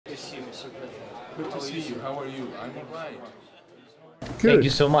Good to see you. How are you? I'm all right. Thank you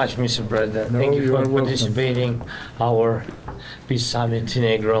so much, Mr. President. No, Thank you for you are participating our Peace Summit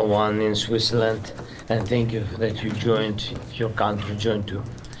Inaugural one in Switzerland, and thank you that you joined, your country joined to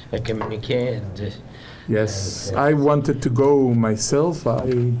a communique. And, Yes, I wanted to go myself.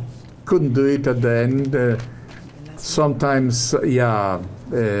 I couldn't do it at the end. Sometimes,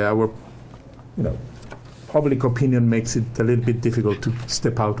 our public opinion makes it a little bit difficult to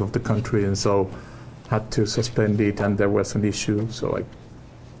step out of the country, and so had to suspend it, and there was an issue.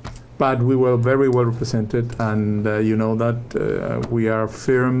 But we were very well represented, and you know that we are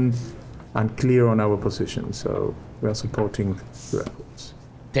firm and clear on our position, so we are supporting your efforts.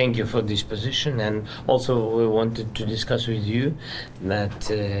 Thank you for this position, and also we wanted to discuss with you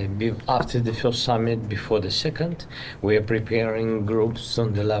that after the first summit, before the second, we are preparing groups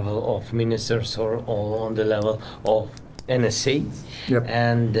on the level of ministers or on the level of NSA, Yep.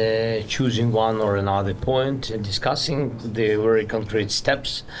 and choosing one or another point and discussing the very concrete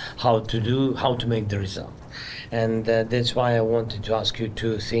steps, how to make the result. And that's why I wanted to ask you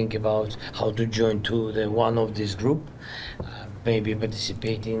to think about how to join to the one of this group, maybe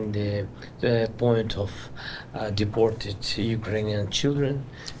participating the point of deported Ukrainian children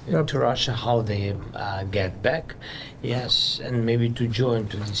Yep. to Russia, how they get back. Yes, and maybe to join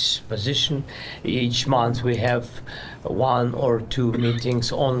to this position. Each month we have 1 or 2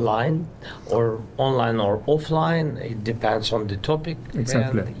 meetings online or offline. It depends on the topic.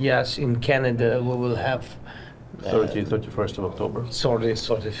 Exactly. And yes, in Canada we will have 31st of October.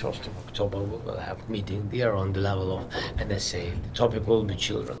 31st of October we will have meeting there on the level of NSA. The topic will be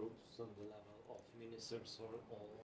children.